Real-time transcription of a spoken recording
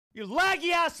You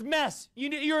laggy ass mess!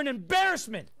 You're an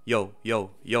embarrassment! Yo,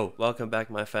 welcome back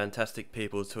my fantastic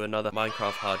people to another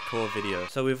Minecraft hardcore video.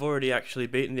 So we've already actually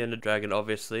beaten the Ender Dragon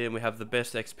obviously, and we have the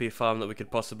best XP farm that we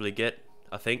could possibly get,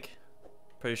 I think.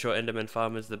 Pretty sure Enderman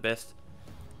farm is the best.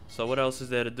 So what else is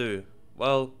there to do?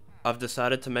 Well, I've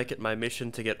decided to make it my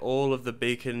mission to get all of the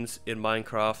beacons in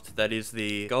Minecraft. That is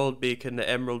the gold beacon, the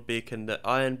emerald beacon, the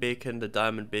iron beacon, the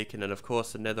diamond beacon, and of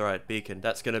course the netherite beacon.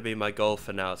 That's going to be my goal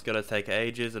for now. It's going to take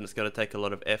ages and it's going to take a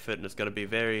lot of effort and it's going to be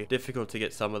very difficult to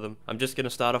get some of them. I'm just going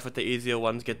to start off with the easier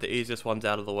ones, get the easiest ones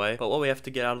out of the way. But what we have to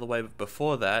get out of the way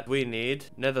before that, we need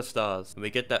nether stars. And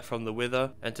we get that from the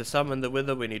wither. And to summon the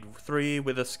wither, we need 3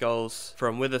 wither skulls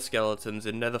from wither skeletons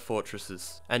in nether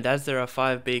fortresses. And as there are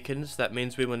 5 beacons, that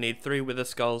means we will need 3 wither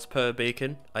skulls per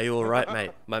beacon. Are you alright,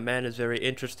 mate? My man is very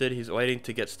interested. He's waiting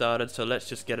to get started, so let's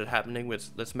just get it happening.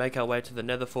 Let's make our way to the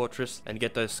nether fortress and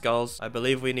get those skulls. I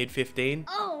believe we need 15.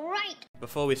 Alright!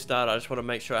 Before we start, I just want to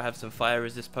make sure I have some fire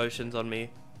resist potions on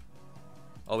me.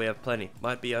 Oh, we have plenty.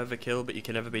 Might be overkill, but you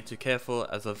can never be too careful,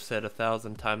 as I've said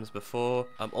 1,000 times before.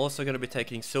 I'm also going to be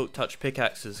taking silk touch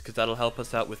pickaxes, because that'll help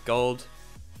us out with gold.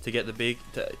 To get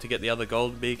the other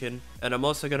gold beacon, and I'm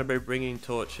also going to be bringing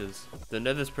torches. The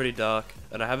nether's pretty dark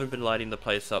and I haven't been lighting the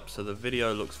place up, so the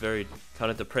video looks very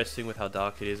kind of depressing with how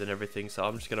dark it is and everything, so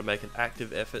I'm just going to make an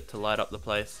active effort to light up the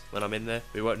place when I'm in there.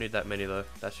 We won't need that many though,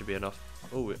 that should be enough.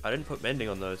 Oh, I didn't put mending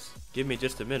on those. Give me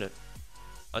just a minute.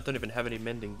 I don't even have any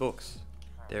mending books.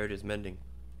 There it is, mending.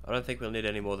 I don't think we'll need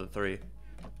any more than 3.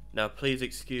 Now please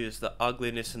excuse the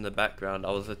ugliness in the background.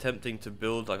 I was attempting to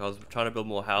build, I was trying to build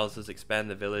more houses, expand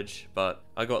the village, but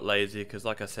I got lazy because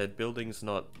like I said, building's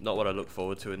not what I look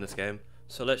forward to in this game.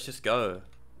 So let's just go.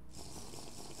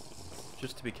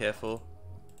 Just to be careful.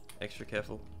 Extra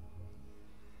careful.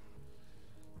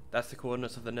 That's the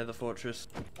coordinates of the nether fortress.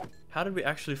 How did we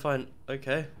actually find...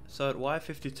 Okay, so at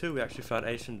Y52 we actually found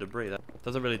ancient debris. That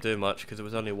doesn't really do much because it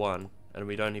was only 1, and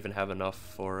we don't even have enough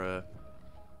for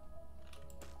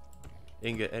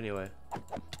ingot anyway.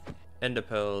 Ender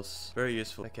pearls, very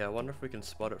useful. Okay, I wonder if we can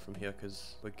spot it from here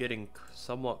because we're getting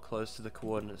somewhat close to the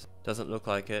coordinates. Doesn't look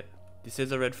like it. This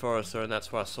is a red forest, and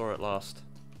that's where I saw it last.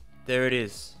 There it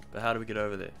is. But how do we get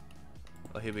over there?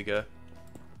 Oh, here we go.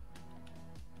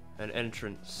 An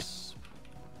entrance.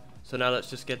 So now let's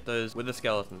just get those wither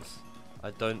skeletons.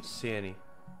 I don't see any.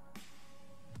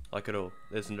 Like at all.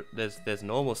 There's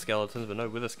normal skeletons, but no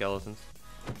wither skeletons.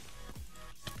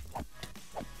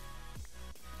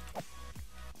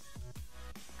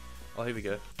 Oh, here we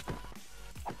go.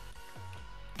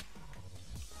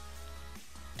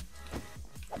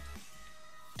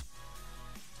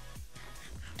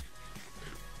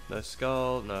 No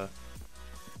skull, no.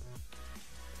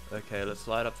 Okay, let's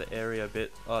light up the area a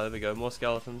bit. Oh, there we go, more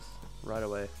skeletons. Right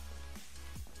away.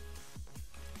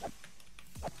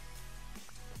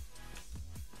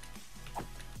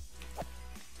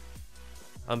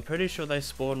 I'm pretty sure they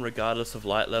spawn regardless of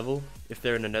light level if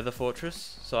they're in a nether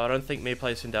fortress, so I don't think me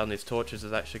placing down these torches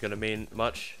is actually going to mean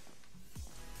much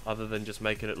other than just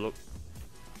making it look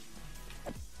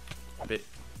a bit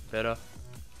better.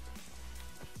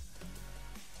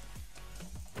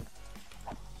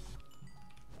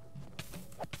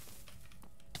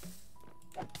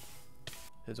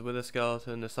 There's a wither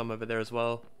skeleton, there's some over there as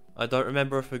well. I don't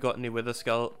remember if we got any wither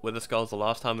skulls the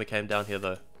last time we came down here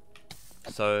though.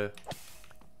 So...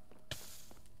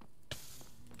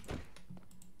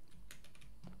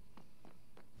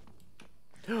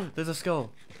 There's a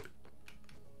skull.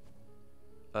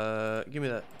 Give me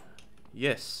that.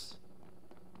 Yes.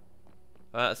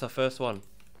 That's our first one.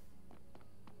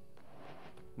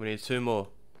 We need 2 more.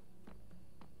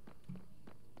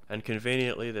 And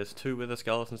conveniently, there's 2 wither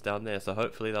skeletons down there, so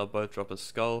hopefully they'll both drop a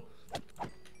skull.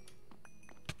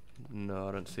 No,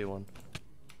 I don't see one.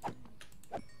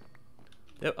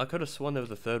 Yep, I could have sworn there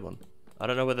was a 3rd one. I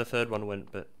don't know where the 3rd one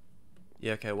went, but...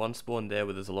 Yeah, okay, 1 spawned there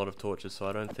where there's a lot of torches, so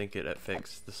I don't think it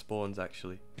affects the spawns,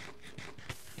 actually.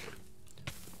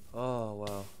 Oh,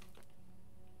 wow.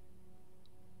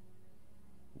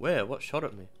 Where? What shot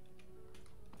at me?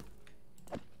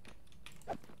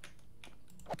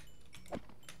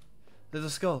 There's a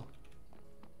skull.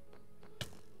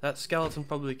 That skeleton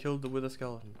probably killed the wither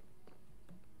skeleton.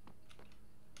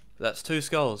 That's 2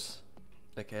 skulls.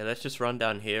 Okay, let's just run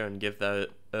down here and give those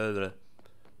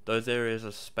areas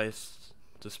a space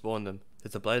to spawn them.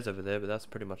 There's a blaze over there, but that's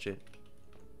pretty much it.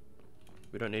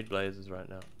 We don't need blazes right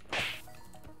now.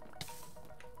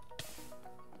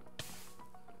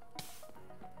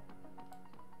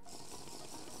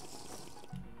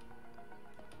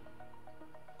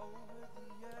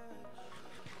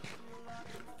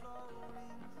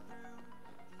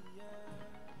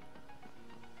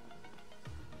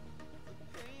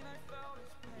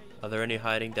 Are there any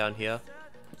hiding down here?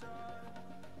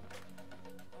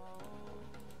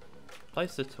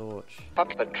 Place the torch.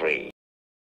 Puppetry.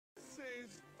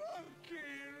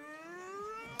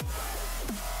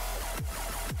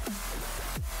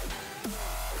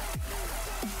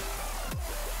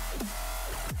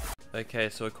 Okay,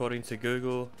 so according to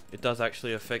Google, it does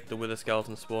actually affect the wither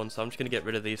skeleton spawn, so I'm just gonna get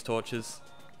rid of these torches.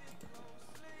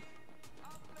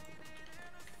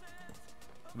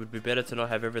 It would be better to not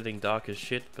have everything dark as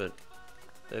shit, but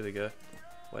there we go.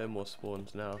 Way more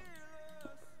spawns now.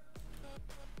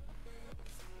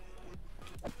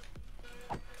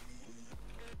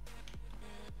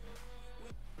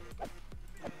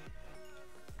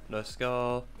 No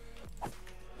skull.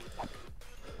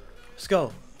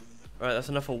 Skull! Alright, that's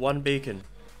enough for one beacon.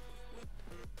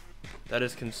 That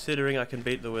is considering I can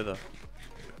beat the wither.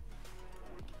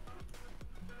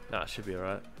 Nah, it should be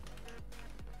alright.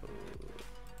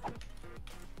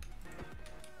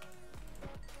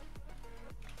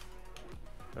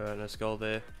 Alright, no skull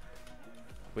there.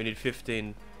 We need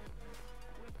 15.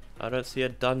 I don't see a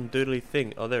done doodly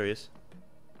thing. Oh, there he is.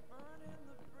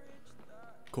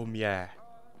 Come here.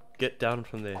 Get down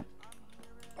from there.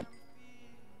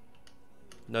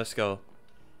 No skull.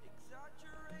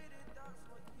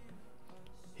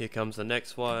 Here comes the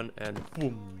next one, and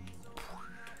boom.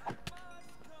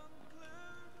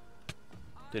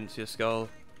 Didn't see a skull.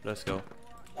 No skull.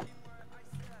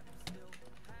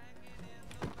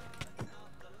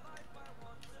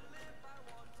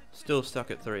 Still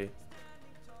stuck at 3.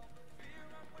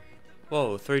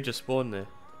 Whoa, 3 just spawned there.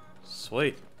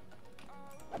 Sweet.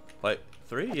 Wait,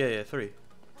 3? Yeah, 3.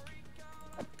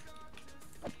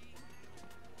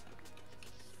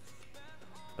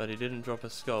 But he didn't drop a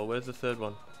skull. Where's the third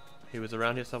one? He was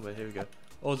around here somewhere. Here we go.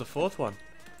 Oh, the fourth one.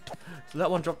 So that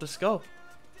one dropped a skull.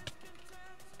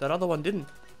 That other one didn't.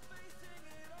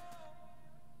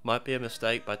 Might be a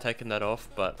mistake by taking that off,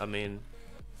 but I mean,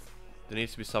 there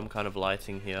needs to be some kind of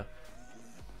lighting here,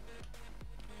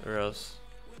 or else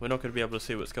we're not going to be able to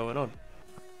see what's going on.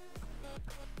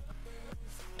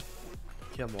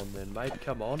 Come on then, mate.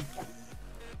 Come on.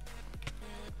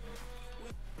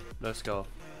 No skull.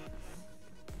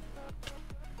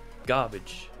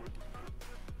 Garbage.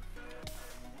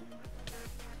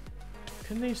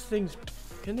 Can these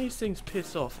things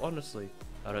piss off, honestly?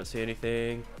 I don't see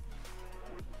anything.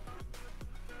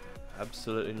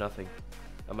 Absolutely nothing.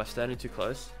 Am I standing too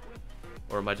close?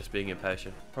 Or am I just being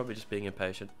impatient? Probably just being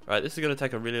impatient. Alright, this is going to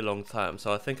take a really long time,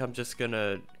 so I think I'm just going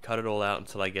to cut it all out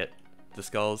until I get the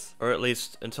skulls. Or at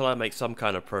least until I make some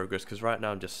kind of progress, because right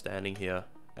now I'm just standing here.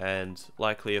 And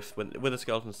likely when the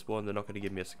skeletons spawn, they're not going to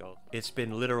give me a skull. It's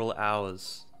been literal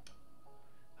hours.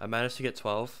 I managed to get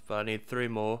 12, but I need 3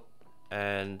 more.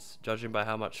 And judging by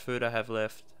how much food I have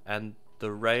left and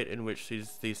the rate in which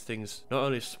these things not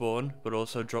only spawn but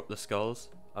also drop the skulls,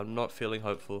 I'm not feeling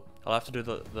hopeful. I'll have to do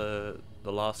the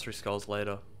last 3 skulls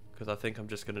later, because I think I'm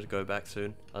just going to go back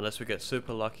soon, unless we get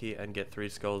super lucky and get 3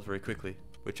 skulls very quickly,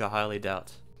 which I highly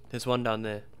doubt. There's one down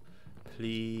there.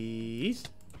 Please?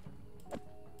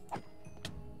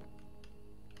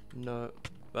 No.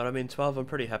 But I mean 12, I'm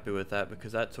pretty happy with that,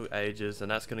 because that took ages,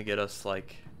 and that's going to get us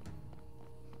like...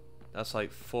 That's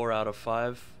like 4 out of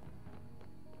 5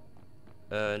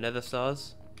 nether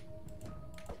stars.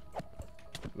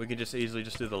 We can just easily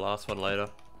just do the last one later.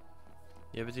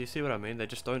 Yeah, but do you see what I mean? They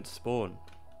just don't spawn.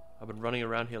 I've been running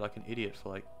around here like an idiot for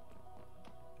like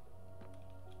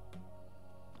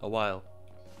a while.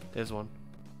 There's one.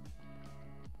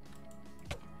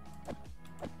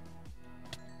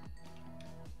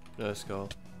 No skull.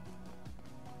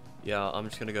 Yeah, I'm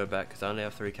just gonna go back because I only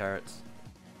have 3 carrots.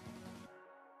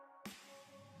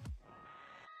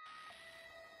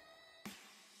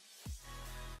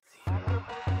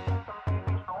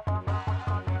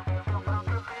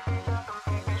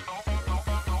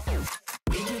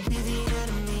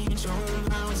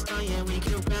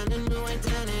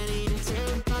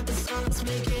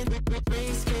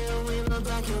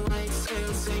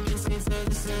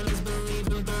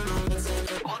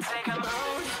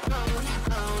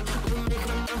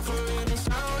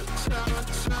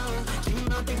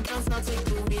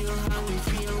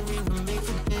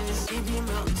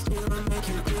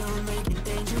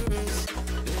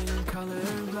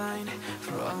 Colorblind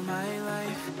for all my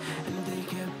life, and they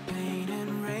kept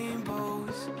painting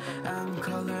rainbows. I'm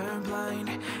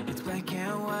colorblind, it's black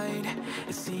and white.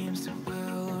 It seems it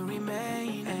will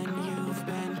remain, and you've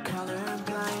been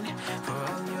colorblind for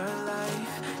all your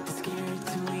life. Too scared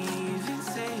to even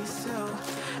say so.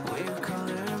 We're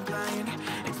colorblind,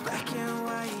 it's black and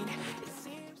white. It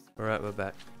seems. Alright, we're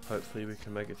back. Hopefully we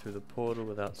can make it through the portal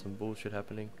without some bullshit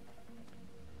happening.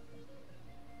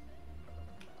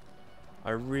 I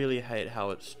really hate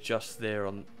how it's just there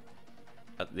on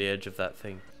at the edge of that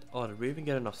thing. Oh, did we even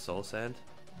get enough soul sand?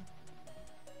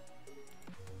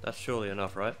 That's surely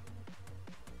enough, right?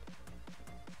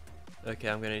 Okay,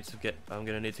 I'm gonna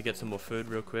need to get some more food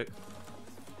real quick.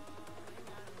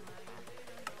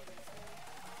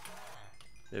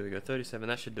 There we go, 37,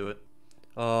 that should do it.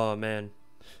 Oh man.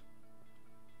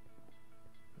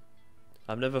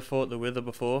 I've never fought the Wither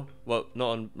before. Well,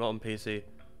 not on PC.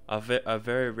 I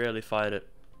very rarely fight it.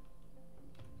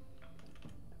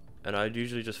 And I'd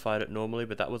usually just fight it normally,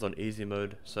 but that was on easy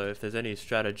mode. So if there's any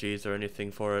strategies or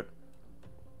anything for it,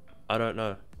 I don't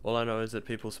know. All I know is that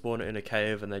people spawn it in a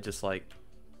cave and they just like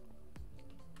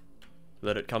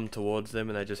let it come towards them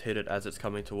and they just hit it as it's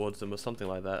coming towards them or something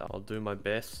like that. I'll do my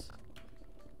best.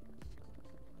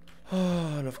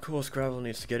 Oh, and of course gravel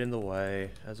needs to get in the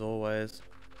way, as always.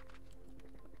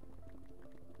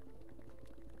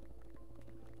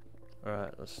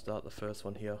 Alright, let's start the first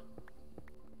one here.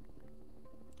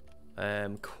 I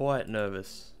am quite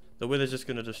nervous. The Wither's just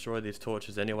going to destroy these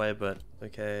torches anyway, but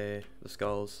okay, the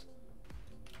skulls.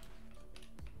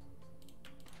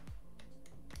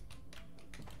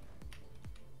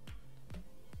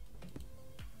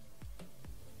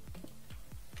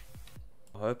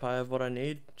 I hope I have what I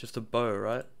need. Just a bow,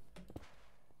 right?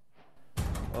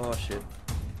 Oh shit.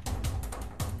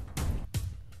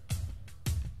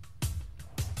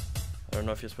 I don't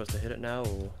know if you're supposed to hit it now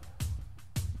or...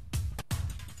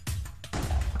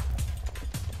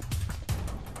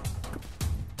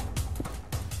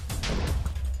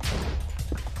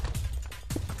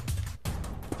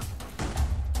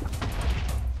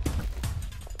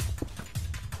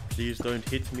 Please don't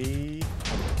hit me.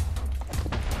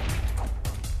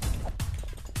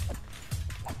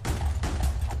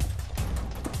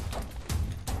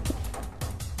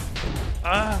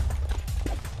 Ah!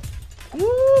 Woo!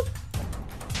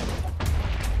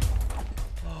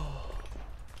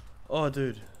 Oh,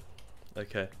 dude.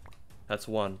 Okay. That's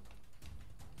one.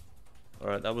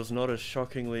 Alright, that was not as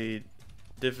shockingly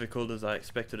difficult as I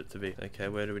expected it to be. Okay,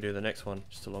 where do we do the next one?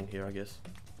 Just along here, I guess.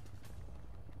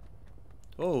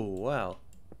 Oh, wow.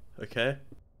 Okay.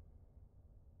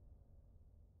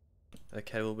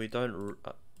 Okay, well we don't...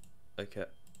 okay.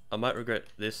 I might regret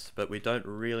this, but we don't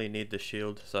really need the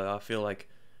shield, so I feel like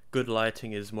good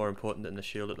lighting is more important than the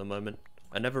shield at the moment.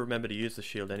 I never remember to use the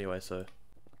shield anyway, so...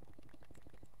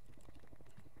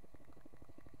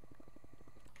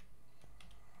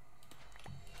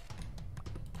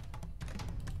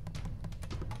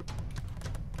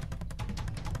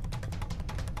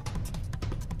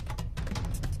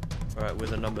 Alright,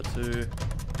 Wither number 2.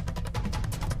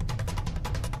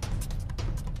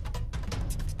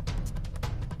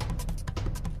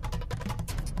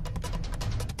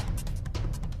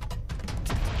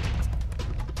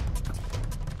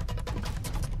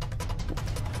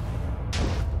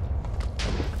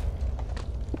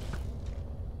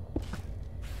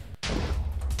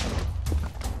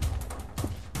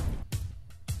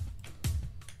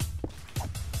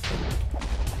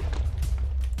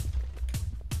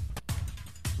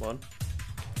 One.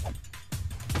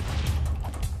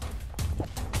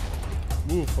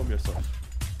 Move from yourself.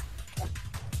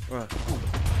 Alright.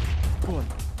 Go on.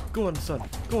 Go on, son.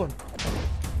 Go on.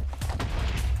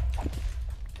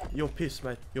 You're pissed,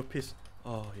 mate. You're pissed.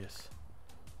 Oh, yes.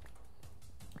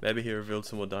 Maybe he revealed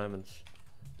some more diamonds.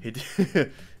 He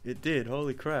did. It did.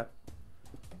 Holy crap.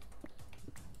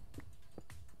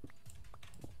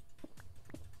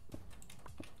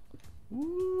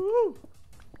 Woo!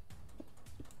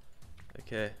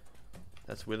 Okay,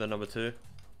 that's Wither number 2.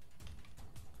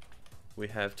 We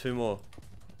have 2 more.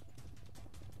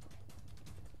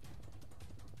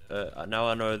 Now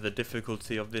I know the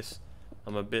difficulty of this.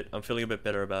 I'm feeling a bit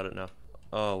better about it now.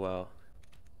 Oh wow.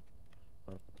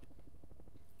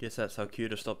 Guess that's how Q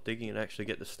to stop digging and actually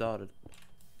get this started.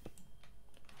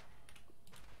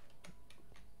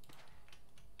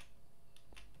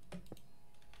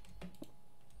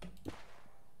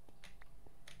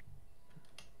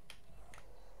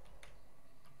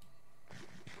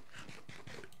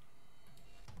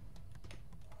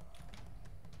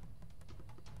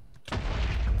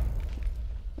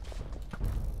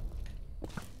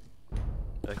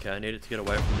 Okay, I needed to get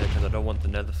away from there because I don't want the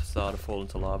nether star to fall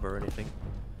into lava or anything.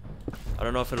 I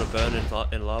don't know if it'll burn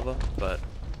in lava, but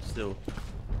still.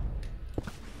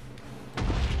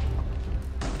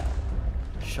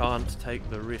 Shan't take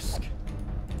the risk.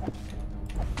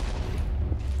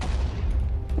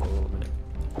 Oh, man.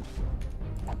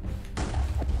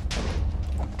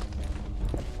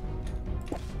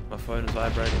 My phone is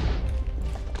vibrating.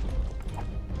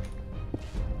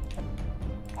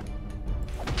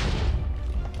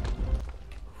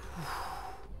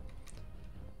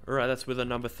 Alright, that's with a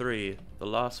number 3. The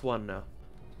last one now.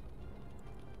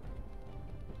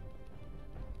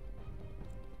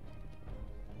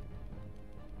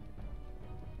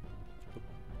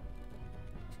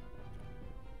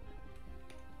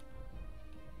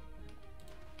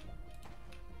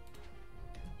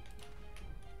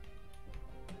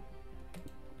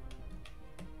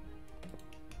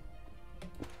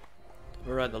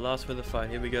 Alright, the last for the fight,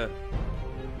 here we go.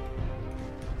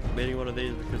 I'm eating one of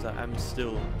these because I am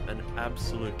still an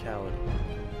absolute coward.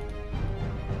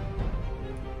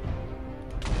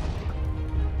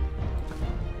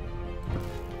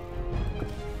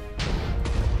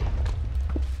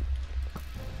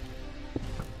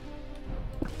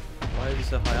 Why is he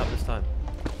so high up this time?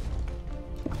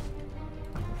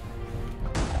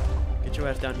 Get your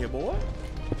ass down here, boy.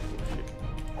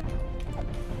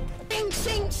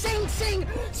 Sing, sing, sing,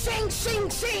 sing, sing,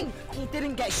 sing! He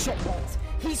didn't get shot once.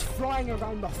 He's flying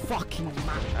around the fucking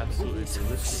map. Absolutely With his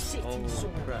delicious. shitty Oh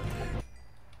sword. crap.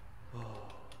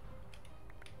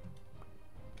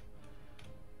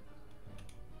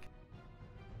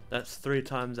 That's 3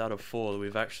 times out of 4 that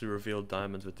we've actually revealed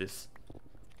diamonds with this.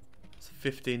 It's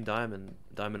 15 diamond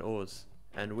ores.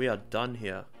 And we are done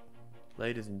here.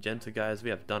 Ladies and gentle guys,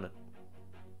 we have done it.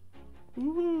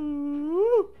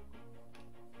 Woo!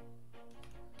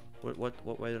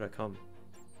 What way did I come?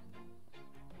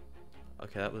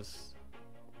 Okay, that was...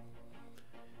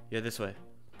 Yeah, this way.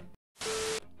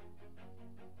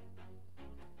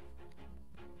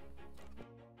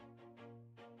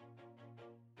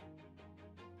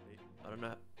 I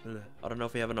don't know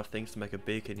if we have enough things to make a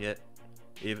beacon yet.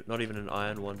 Not even an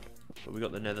iron one. But we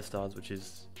got the nether stars, which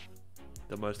is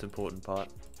the most important part.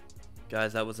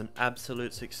 Guys, that was an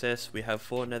absolute success. We have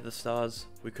 4 nether stars.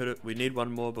 We need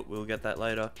one more, but we'll get that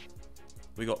later.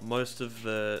 We got most of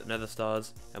the nether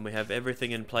stars, and we have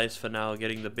everything in place for now,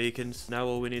 getting the beacons. Now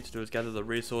all we need to do is gather the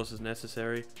resources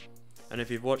necessary. And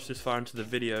if you've watched this far into the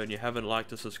video and you haven't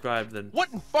liked or subscribed, then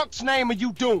what in fuck's name are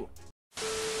you doing?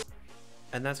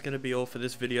 And that's going to be all for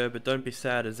this video, but don't be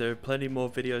sad as there are plenty more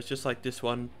videos just like this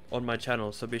one on my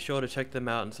channel, so be sure to check them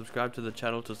out and subscribe to the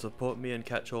channel to support me and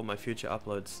catch all my future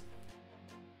uploads.